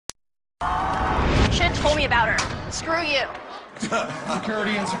You should have told me about her. Screw you.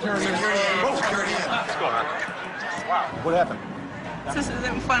 Security in, security in. Oh, security in. What's going on? What happened? This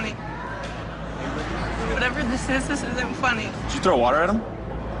isn't funny. Whatever this isn't funny. Did you throw water at him?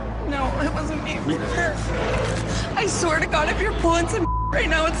 No, it wasn't me. It was her. I swear to God, if you're pulling some right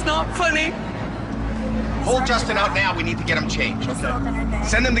now, it's not funny. Hold Justin out now. We need to get him changed.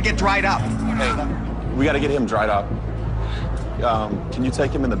 Send him to get dried up. Hey, we got to get him dried up. Can you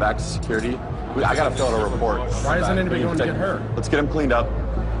take him in the back to security? I got to fill out a report. Why isn't anybody going to get hurt? Let's get him cleaned up,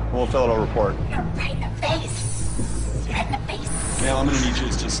 and we'll fill out a report. You're right in the face. Right in the face. Man, I'm going to need you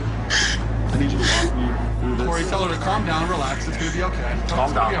to just... I need you to walk me through this. Corey, tell her to calm down, relax. It's going to be okay.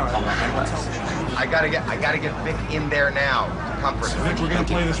 Calm down, It's calm gonna be all right. down. I gotta get Vic in there now to comfort him. Vic, we're going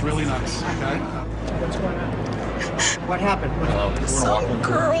to play this really nice, okay? What happened? Some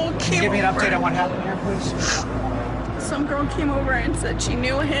girl came Give me an over. update on what happened here, please. Some girl came over and said she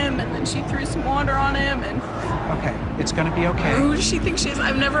knew him, and then she threw some water on him, and Okay, it's gonna be okay. who does she think she is?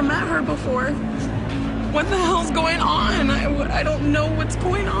 I've never met her before. What the hell's going on? I don't know what's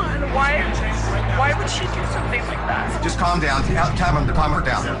going on. Why would she do something like that? Just calm down. Tell him to calm her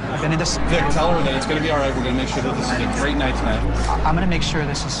down. I've been in this. Vic, tell her that it's going to be all right. We're going to make sure that this is a great night tonight. I'm gonna make sure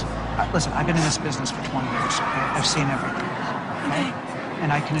this is. Listen, I've been in this business for 20 years. Okay? I've seen everything. Okay?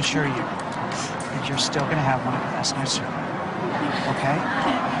 And I can assure you that you're still gonna have one of the best nights. Okay?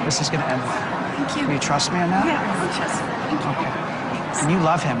 This is gonna end well. Thank you. Do you trust me on that? Yeah, I trust her. Thank you. Okay. And you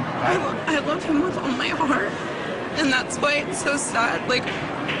love him, right? I love him with all my heart, and that's why it's so sad. Like,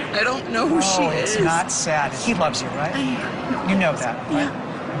 I don't know who she is. It's not sad. He loves you, right? You know that, right?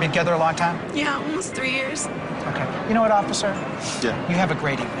 Yeah. Been together a long time? Yeah, almost 3 years. Okay. You know what, officer? Yeah. You have a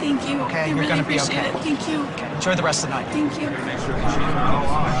great evening. Thank you. Okay, I you're really gonna be appreciate okay. it. Thank you. Okay. Enjoy the rest of the night. Thank you.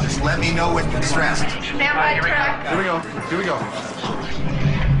 Just let me know when you're stressed. Stand by track. Here we go. Here we go.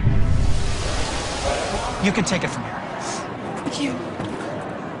 You can take it from here. Thank you.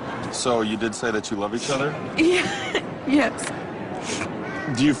 So you did say that you love each other? Yeah. Yes.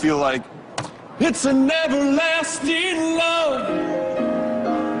 Do you feel like it's an everlasting love?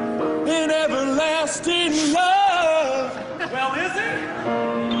 An everlasting love. Well, is it?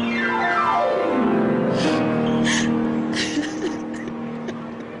 Oh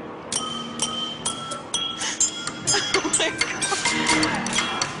my God.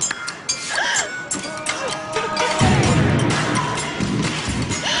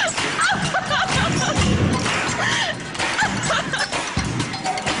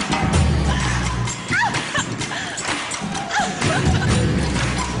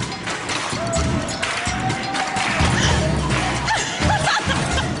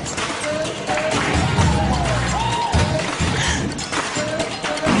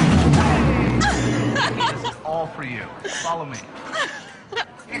 All for you. Follow me.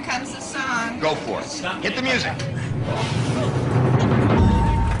 Here comes the song. Go for it. Hit the music.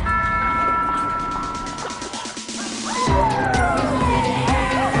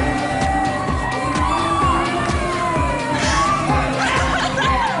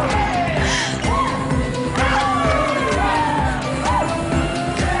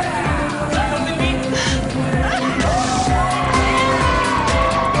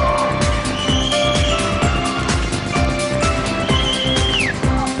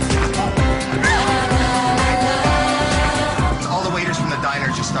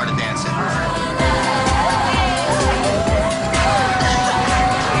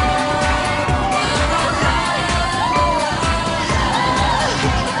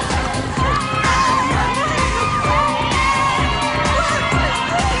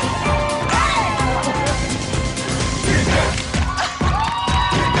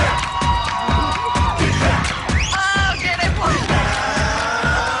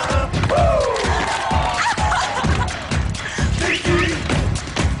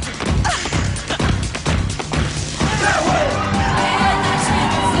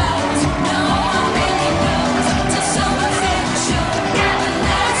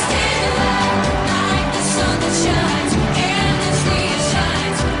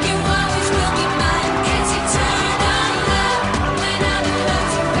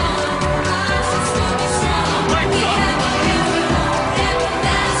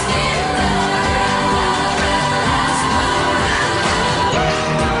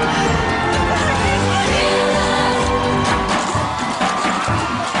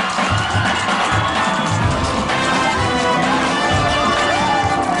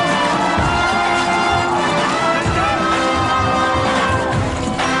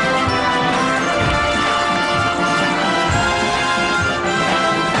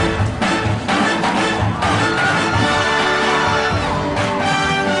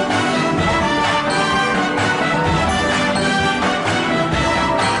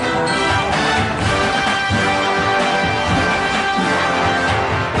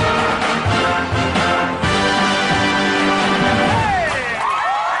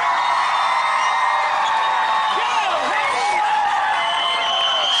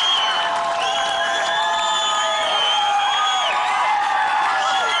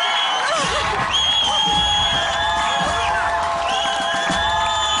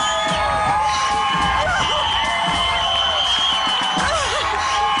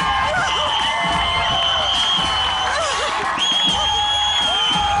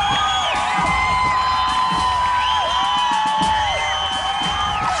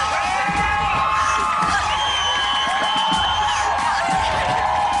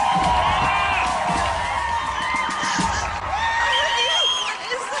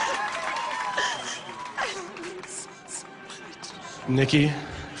 Nikki,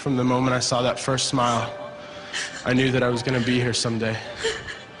 from the moment I saw that first smile, I knew that I was going to be here someday.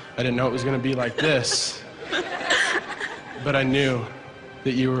 I didn't know it was going to be like this, but I knew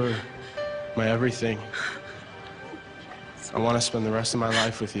that you were my everything. I want to spend the rest of my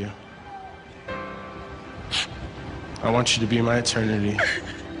life with you. I want you to be my eternity.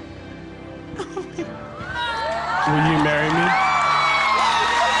 Will you marry me?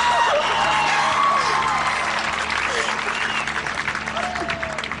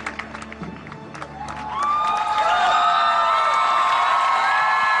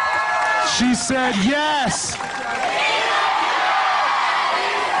 She said yes.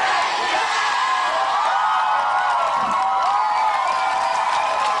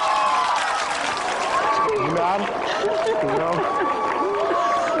 You mad? No.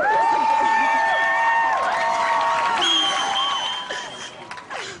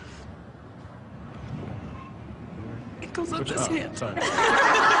 It goes up his hand. Sorry.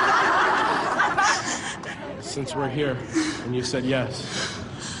 Since we're here and you said yes,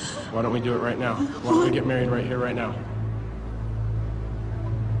 why don't we do it right now? Why don't we get married right here, right now?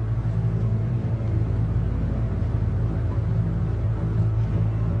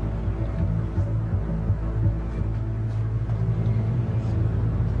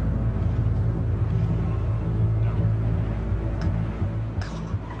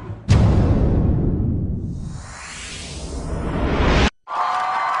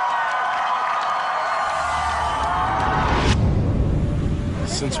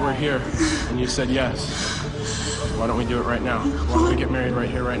 Since we're here and you said yes, why don't we do it right now? Why don't we get married right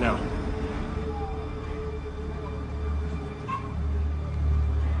here, right now?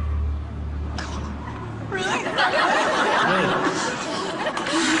 Really? Really?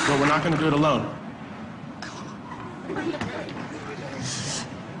 But we're not going to do it alone.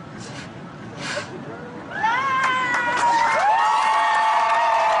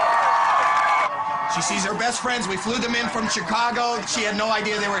 She sees her best friends. We flew them in from Chicago. She had no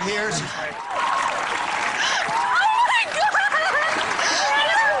idea they were here.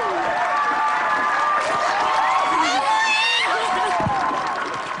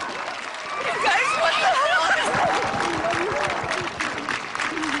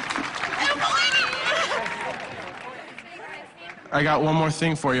 I got one more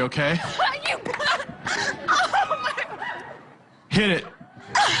thing for you, okay? Hit it.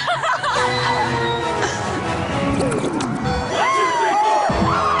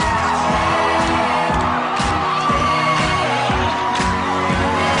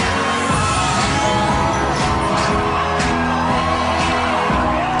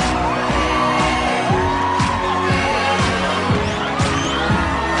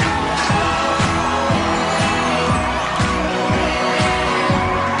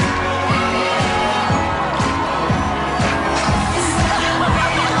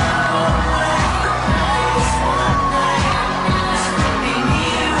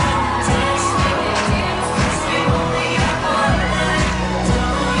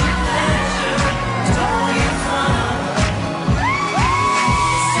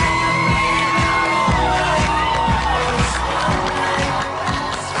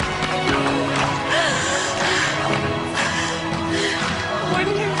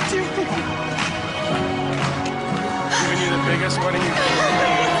 What are you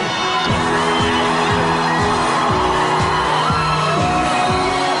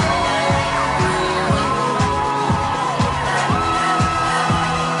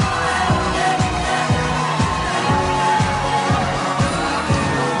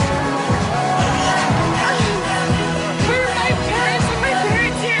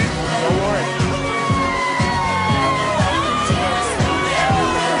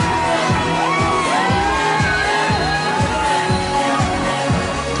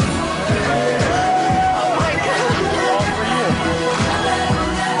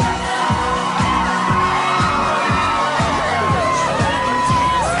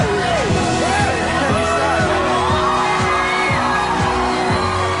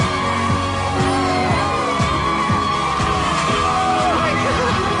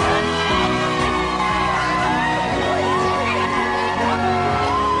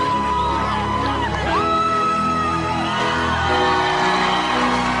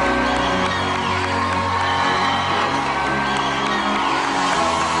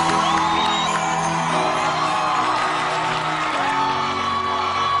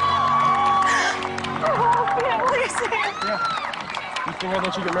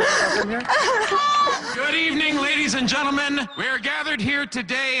that you get married from here? Good evening, ladies and gentlemen. We are gathered here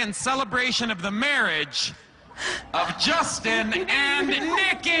today in celebration of the marriage of Justin and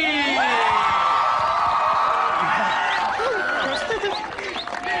Nikki.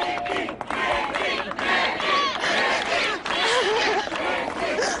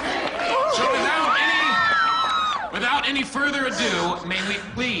 ado, may we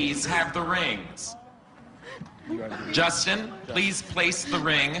please have the rings? Justin, please place the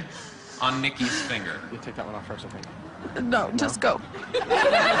ring on Nikki's finger. You take that one off first, I think. No, just go.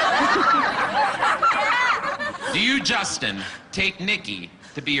 Do you, Justin, take Nikki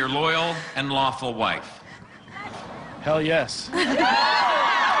to be your loyal and lawful wife? Hell yes.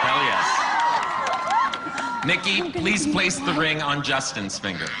 Hell yes. Nikki, please place the ring on Justin's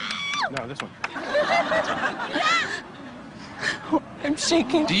finger. No, this one. I'm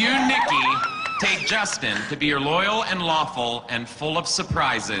shaking. Do you, Nikki, take Justin to be your loyal and lawful and full of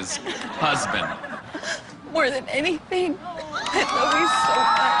surprises husband? More than anything, I love you so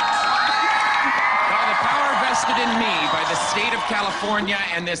much. By the power vested in me by the state of California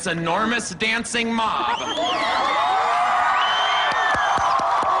and this enormous dancing mob,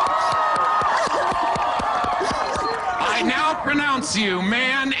 I now pronounce you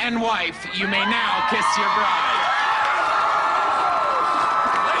man and wife. You may now kiss your bride.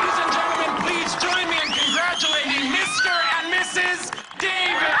 Ladies and gentlemen, please join me in congratulating Mr. and Mrs.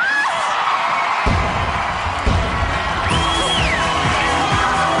 Davis.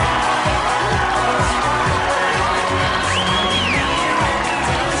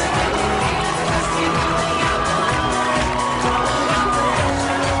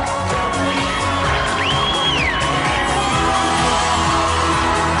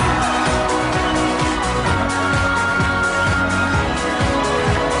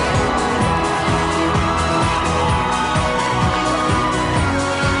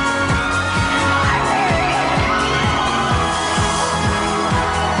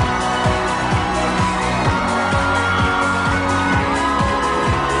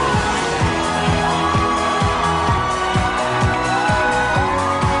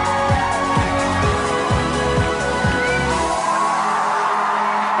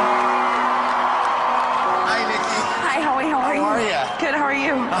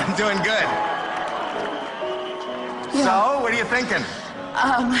 I'm doing good. So, what are you thinking?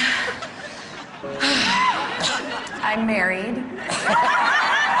 I'm married. Do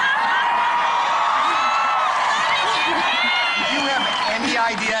you have any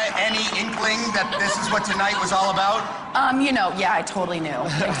idea, any inkling that this is what tonight was all about? Yeah, I totally knew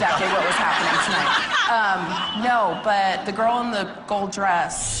exactly what was happening tonight. No, but the girl in the gold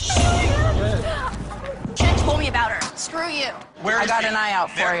dress. Jen told me about her. Screw you. Where is I got she? an eye out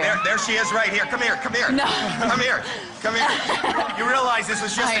for you. There she is right here. Come here, come here. No. Come here, come here. You realize this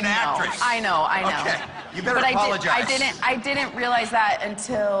was just an actress. I know. Okay, you better But apologize. I didn't realize that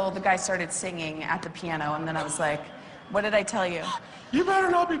until the guy started singing at the piano, and then I was like, what did I tell you? You better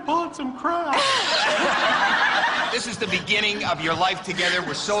not be pulling some crap. This is the beginning of your life together.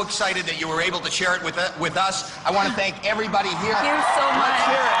 We're so excited that you were able to share it with us. I want to thank everybody here. Thank you so much. Let's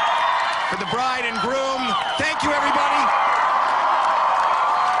hear it for the bride and groom. Thank you, everybody.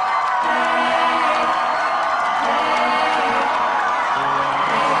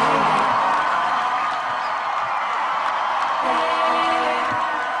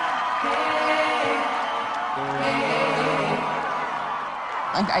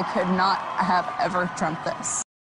 Like, I could not have ever dreamt this.